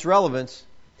audience relevance.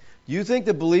 Do you think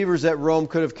the believers at Rome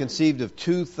could have conceived of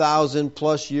 2,000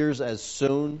 plus years as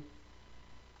soon?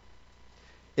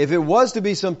 If it was to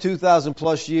be some 2,000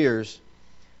 plus years,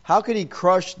 how could he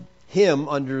crush him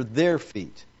under their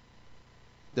feet?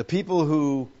 The people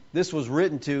who this was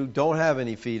written to don't have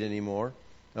any feet anymore.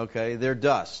 Okay, they're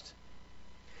dust.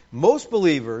 Most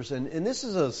believers, and this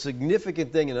is a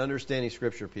significant thing in understanding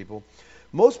Scripture, people,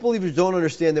 most believers don't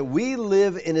understand that we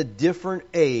live in a different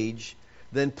age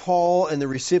than Paul and the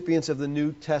recipients of the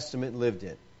New Testament lived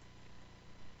in.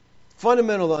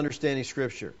 Fundamental to understanding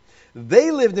Scripture.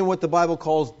 They lived in what the Bible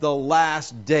calls the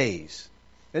last days.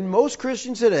 And most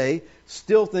Christians today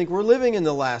still think we're living in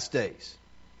the last days.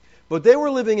 But they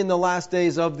were living in the last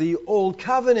days of the Old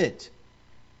Covenant.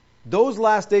 Those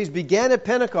last days began at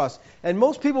Pentecost. And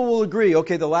most people will agree,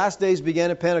 okay, the last days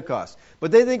began at Pentecost.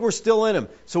 But they think we're still in them.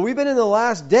 So we've been in the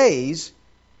last days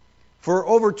for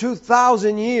over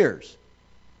 2,000 years.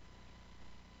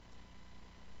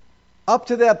 Up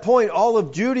to that point, all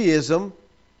of Judaism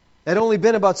had only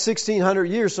been about 1,600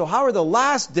 years. So how are the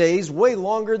last days way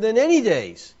longer than any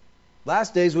days?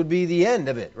 Last days would be the end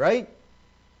of it, right?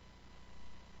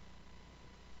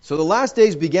 So the last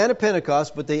days began at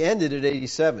Pentecost, but they ended at AD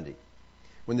 70,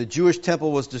 when the Jewish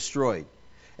temple was destroyed.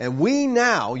 And we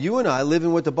now, you and I, live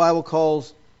in what the Bible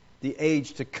calls the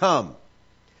age to come.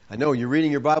 I know you're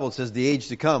reading your Bible, it says the age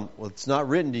to come. Well, it's not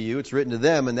written to you, it's written to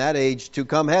them, and that age to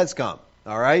come has come.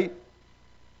 All right?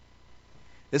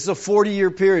 This is a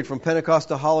 40-year period from Pentecost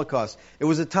to Holocaust. It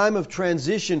was a time of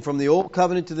transition from the Old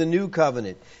Covenant to the New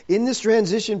Covenant. In this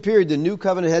transition period, the New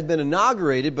Covenant had been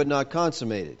inaugurated but not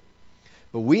consummated.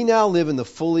 But we now live in the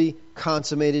fully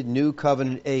consummated New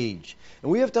Covenant age.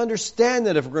 And we have to understand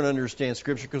that if we're going to understand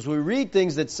Scripture, because we read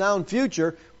things that sound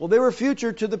future, well, they were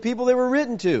future to the people they were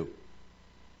written to.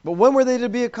 But when were they to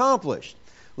be accomplished?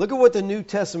 Look at what the New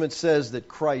Testament says that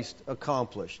Christ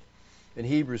accomplished in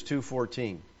Hebrews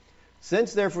 2:14.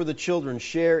 Since therefore the children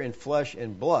share in flesh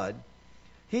and blood,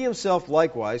 he himself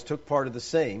likewise took part of the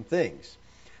same things,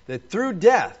 that through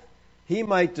death he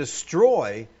might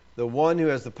destroy the one who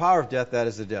has the power of death, that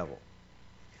is the devil.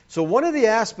 So one of the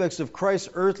aspects of Christ's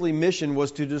earthly mission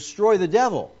was to destroy the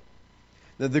devil.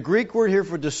 Now, the Greek word here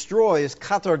for destroy is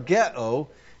katargeo,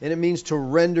 and it means to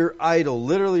render idle,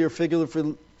 literally or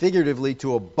figuratively,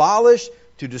 to abolish,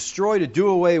 to destroy, to do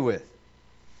away with.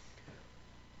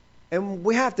 And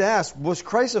we have to ask, was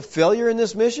Christ a failure in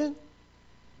this mission?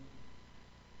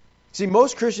 See,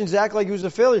 most Christians act like he was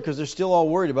a failure because they're still all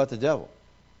worried about the devil.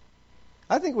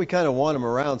 I think we kind of want him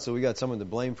around so we got someone to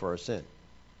blame for our sin.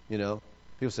 You know,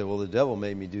 people say, well, the devil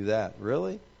made me do that.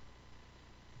 Really?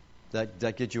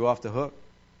 That get you off the hook?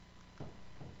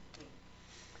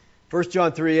 1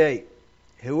 John 3:8.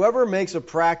 Whoever makes a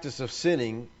practice of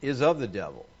sinning is of the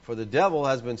devil, for the devil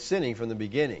has been sinning from the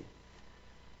beginning.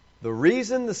 The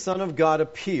reason the Son of God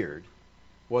appeared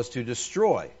was to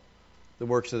destroy the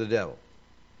works of the devil.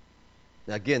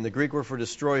 Now again, the Greek word for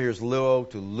destroy here is luo,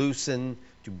 to loosen,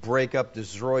 to break up,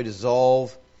 destroy,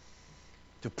 dissolve,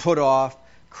 to put off.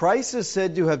 Christ is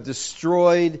said to have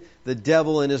destroyed the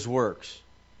devil and his works.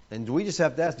 And we just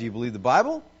have to ask, do you believe the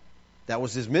Bible? That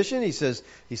was his mission. He says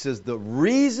the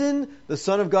reason the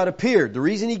Son of God appeared, the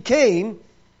reason he came,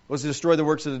 was to destroy the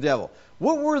works of the devil.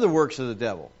 What were the works of the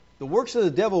devil? The works of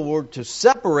the devil were to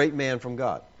separate man from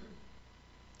God.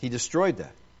 He destroyed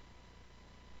that.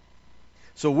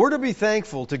 So we're to be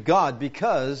thankful to God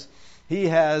because he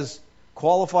has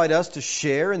qualified us to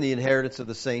share in the inheritance of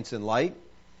the saints in light.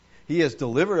 He has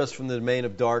delivered us from the domain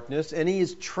of darkness, and he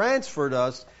has transferred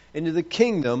us into the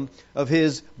kingdom of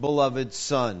his beloved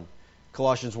Son.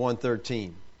 Colossians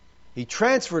 1:13. He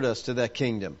transferred us to that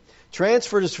kingdom.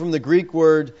 Transferred us from the Greek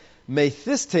word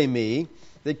methistemi,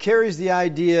 that carries the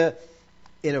idea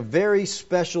in a very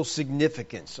special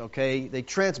significance. Okay,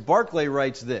 Barclay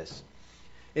writes this: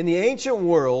 In the ancient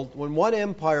world, when one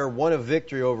empire won a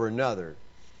victory over another,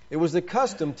 it was the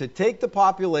custom to take the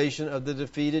population of the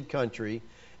defeated country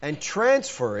and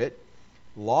transfer it,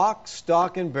 lock,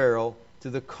 stock, and barrel, to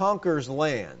the conqueror's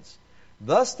lands.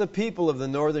 Thus the people of the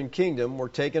northern kingdom were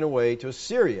taken away to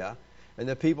Assyria, and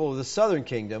the people of the southern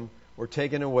kingdom were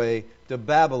taken away to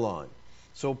Babylon.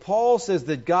 So Paul says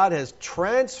that God has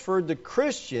transferred the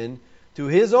Christian to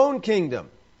his own kingdom.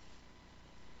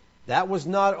 That was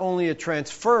not only a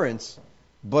transference,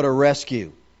 but a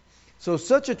rescue. So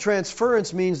such a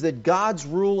transference means that God's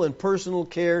rule and personal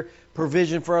care,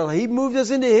 provision for our life, He moved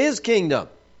us into His kingdom,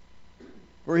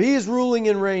 where He is ruling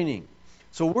and reigning.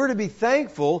 So we're to be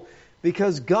thankful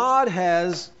because God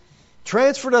has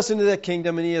transferred us into that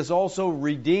kingdom, and He has also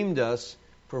redeemed us,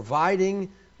 providing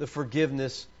the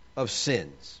forgiveness of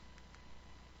sins.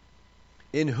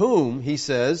 In whom, he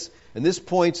says, and this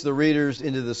points the readers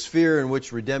into the sphere in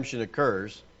which redemption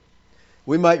occurs,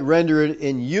 we might render it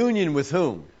in union with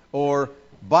whom, or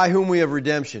by whom we have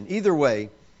redemption. Either way,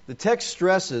 the text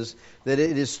stresses that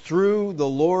it is through the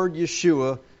Lord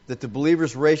Yeshua, that the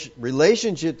believer's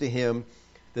relationship to Him,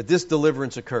 that this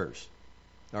deliverance occurs.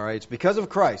 All right, it's because of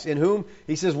Christ, in whom,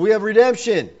 he says, we have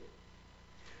redemption.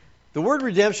 The word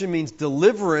redemption means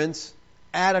deliverance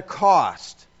at a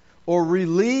cost, or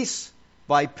release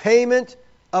by payment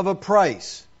of a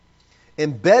price.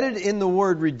 Embedded in the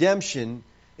word redemption,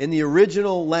 in the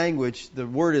original language, the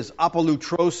word is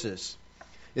apolutrosis,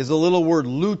 is the little word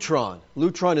lutron.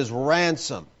 Lutron is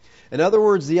ransom. In other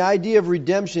words, the idea of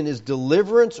redemption is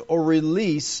deliverance or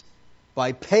release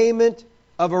by payment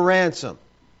of a ransom.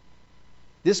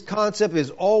 This concept is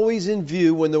always in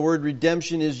view when the word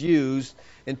redemption is used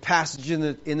in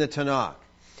passages in the Tanakh.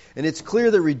 And it's clear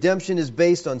that redemption is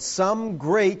based on some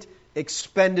great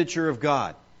expenditure of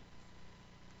God.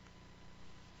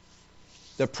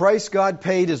 The price God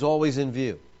paid is always in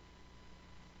view.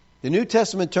 The New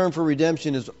Testament term for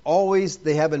redemption is always,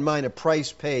 they have in mind, a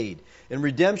price paid. In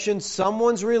redemption,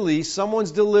 someone's release,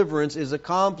 someone's deliverance is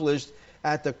accomplished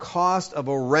at the cost of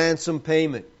a ransom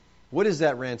payment. What is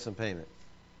that ransom payment?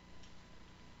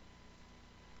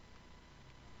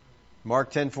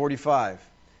 Mark 10:45.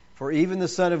 For even the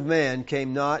Son of Man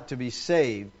came not to be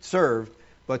served,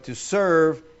 but to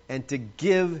serve and to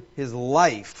give His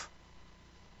life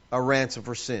a ransom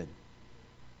for sin.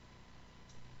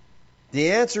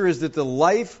 The answer is that the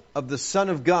life of the Son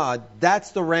of God,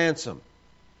 that's the ransom.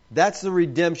 That's the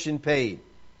redemption paid.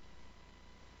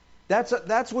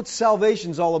 That's what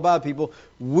salvation's all about, people.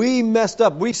 We messed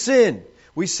up. We sinned.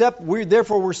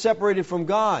 Therefore, we're separated from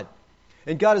God.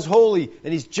 And God is holy,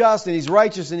 and He's just, and He's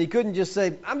righteous, and He couldn't just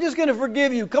say, I'm just going to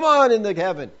forgive you. Come on into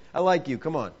heaven. I like you.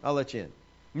 Come on. I'll let you in.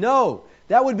 No,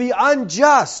 that would be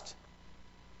unjust.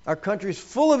 Our country is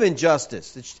full of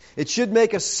injustice. It should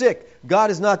make us sick. God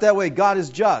is not that way. God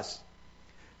is just.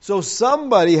 So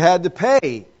somebody had to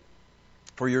pay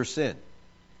for your sin,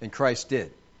 and Christ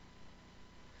did.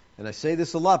 And I say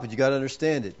this a lot, but you got to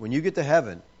understand it. When you get to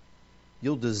heaven,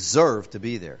 you'll deserve to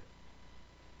be there.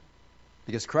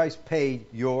 Because Christ paid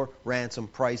your ransom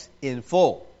price in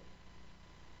full.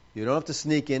 You don't have to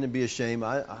sneak in and be ashamed.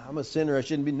 I'm a sinner, I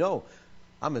shouldn't be. No,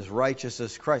 I'm as righteous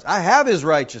as Christ. I have His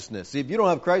righteousness. See, if you don't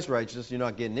have Christ's righteousness, you're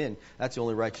not getting in. That's the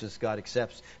only righteousness God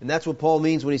accepts. And that's what Paul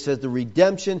means when he says the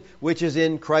redemption which is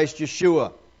in Christ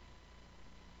Yeshua.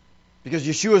 Because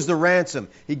Yeshua is the ransom.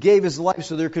 He gave His life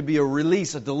so there could be a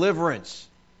release, a deliverance.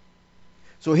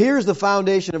 So here's the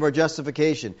foundation of our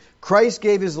justification. Christ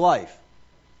gave His life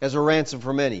as a ransom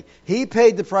for many. He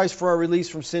paid the price for our release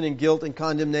from sin and guilt and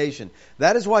condemnation.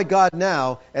 That is why God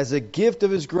now, as a gift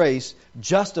of His grace,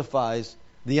 justifies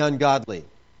the ungodly.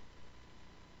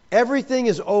 Everything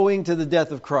is owing to the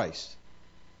death of Christ.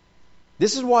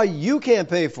 This is why you can't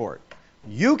pay for it.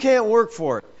 You can't work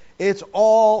for it. It's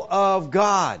all of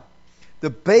God.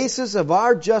 The basis of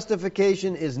our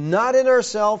justification is not in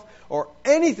ourselves or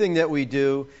anything that we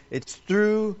do. It's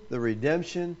through the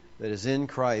redemption that is in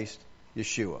Christ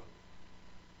Yeshua.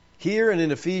 Here and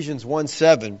in Ephesians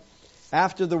 1:7,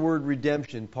 after the word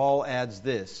redemption, Paul adds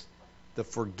this, the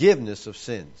forgiveness of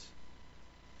sins.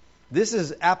 This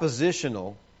is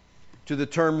appositional to the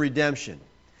term redemption.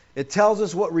 It tells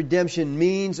us what redemption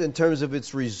means in terms of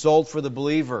its result for the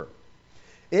believer.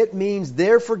 It means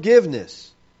their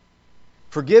forgiveness.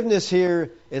 Forgiveness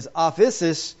here is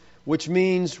aphesis, which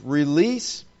means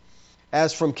release,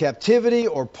 as from captivity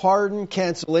or pardon,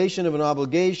 cancellation of an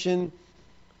obligation,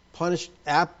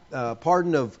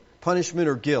 pardon of punishment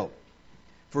or guilt.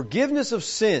 Forgiveness of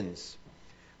sins.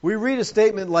 We read a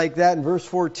statement like that in verse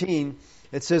 14.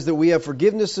 It says that we have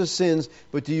forgiveness of sins,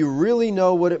 but do you really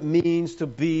know what it means to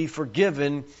be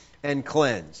forgiven and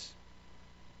cleansed?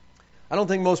 I don't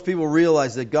think most people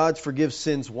realize that God forgives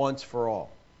sins once for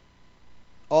all.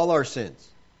 All our sins.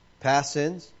 Past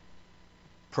sins,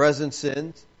 present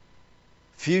sins,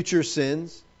 future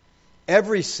sins,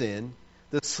 every sin.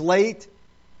 The slate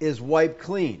is wiped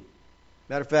clean.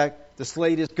 Matter of fact, the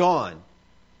slate is gone.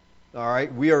 All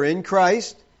right? We are in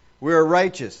Christ. We are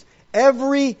righteous.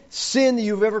 Every sin that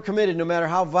you've ever committed, no matter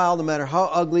how vile, no matter how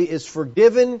ugly, is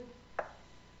forgiven.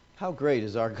 How great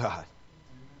is our God?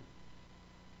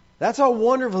 That's how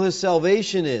wonderful His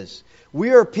salvation is.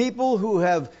 We are people who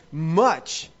have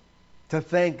much to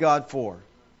thank God for.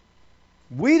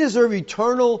 We deserve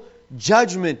eternal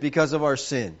judgment because of our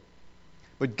sin.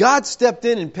 But God stepped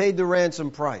in and paid the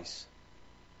ransom price.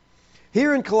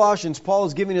 Here in Colossians, Paul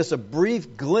is giving us a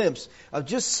brief glimpse of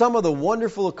just some of the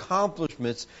wonderful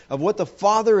accomplishments of what the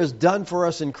Father has done for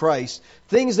us in Christ,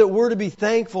 things that we're to be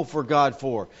thankful for God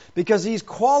for, because He's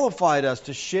qualified us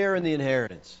to share in the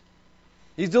inheritance.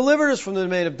 He's delivered us from the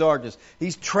domain of darkness.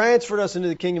 He's transferred us into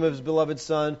the kingdom of His beloved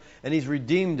Son, and He's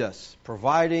redeemed us,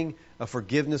 providing a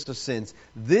forgiveness of sins.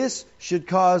 This should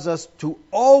cause us to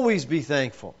always be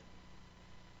thankful.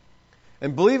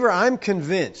 And believer, I'm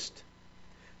convinced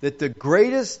that the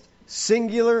greatest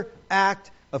singular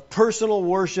act of personal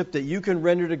worship that you can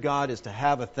render to God is to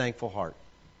have a thankful heart.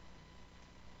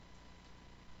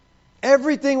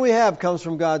 Everything we have comes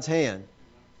from God's hand.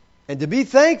 And to be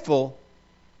thankful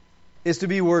is to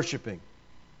be worshiping.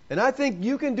 And I think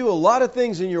you can do a lot of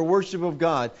things in your worship of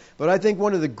God, but I think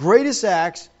one of the greatest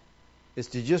acts is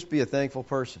to just be a thankful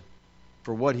person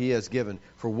for what He has given,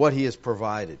 for what He has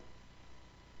provided.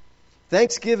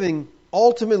 Thanksgiving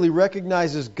ultimately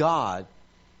recognizes God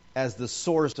as the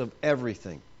source of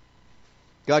everything.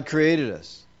 God created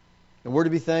us, and we're to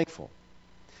be thankful.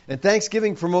 And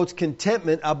thanksgiving promotes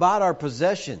contentment about our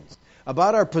possessions,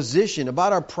 about our position,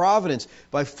 about our providence,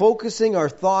 by focusing our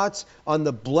thoughts on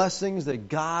the blessings that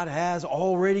God has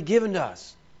already given to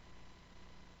us.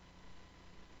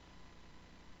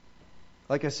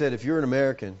 Like I said, if you're an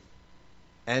American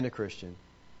and a Christian,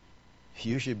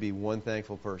 you should be one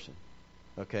thankful person.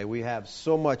 Okay, we have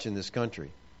so much in this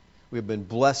country. We've been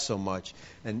blessed so much.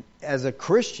 And as a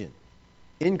Christian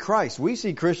in Christ, we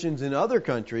see Christians in other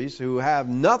countries who have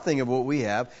nothing of what we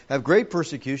have great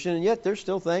persecution, and yet they're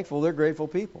still thankful. They're grateful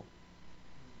people.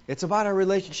 It's about our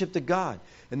relationship to God.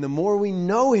 And the more we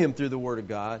know Him through the Word of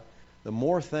God, the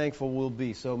more thankful we'll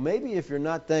be. So maybe if you're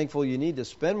not thankful, you need to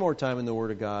spend more time in the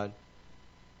Word of God,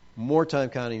 more time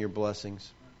counting your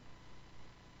blessings.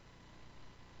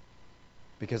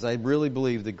 Because I really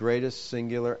believe the greatest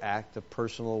singular act of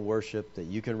personal worship that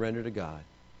you can render to God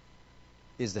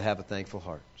is to have a thankful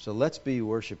heart. So let's be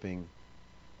worshiping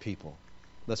people.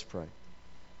 Let's pray.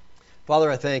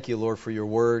 Father, I thank You, Lord, for Your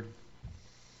Word.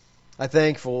 I'm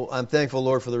thankful,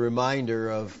 Lord, for the reminder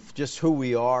of just who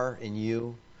we are in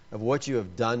You, of what You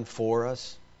have done for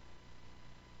us.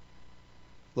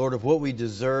 Lord, of what we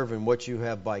deserve and what You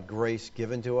have by grace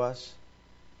given to us.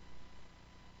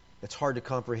 It's hard to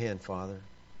comprehend, Father.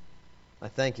 I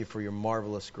thank You for Your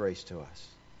marvelous grace to us.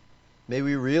 May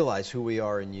we realize who we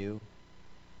are in You.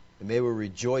 And may we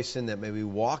rejoice in that. May we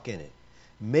walk in it.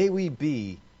 May we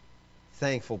be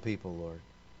thankful people, Lord.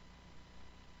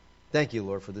 Thank You,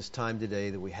 Lord, for this time today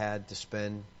that we had to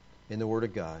spend in the Word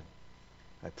of God.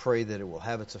 I pray that it will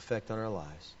have its effect on our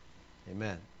lives.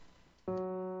 Amen.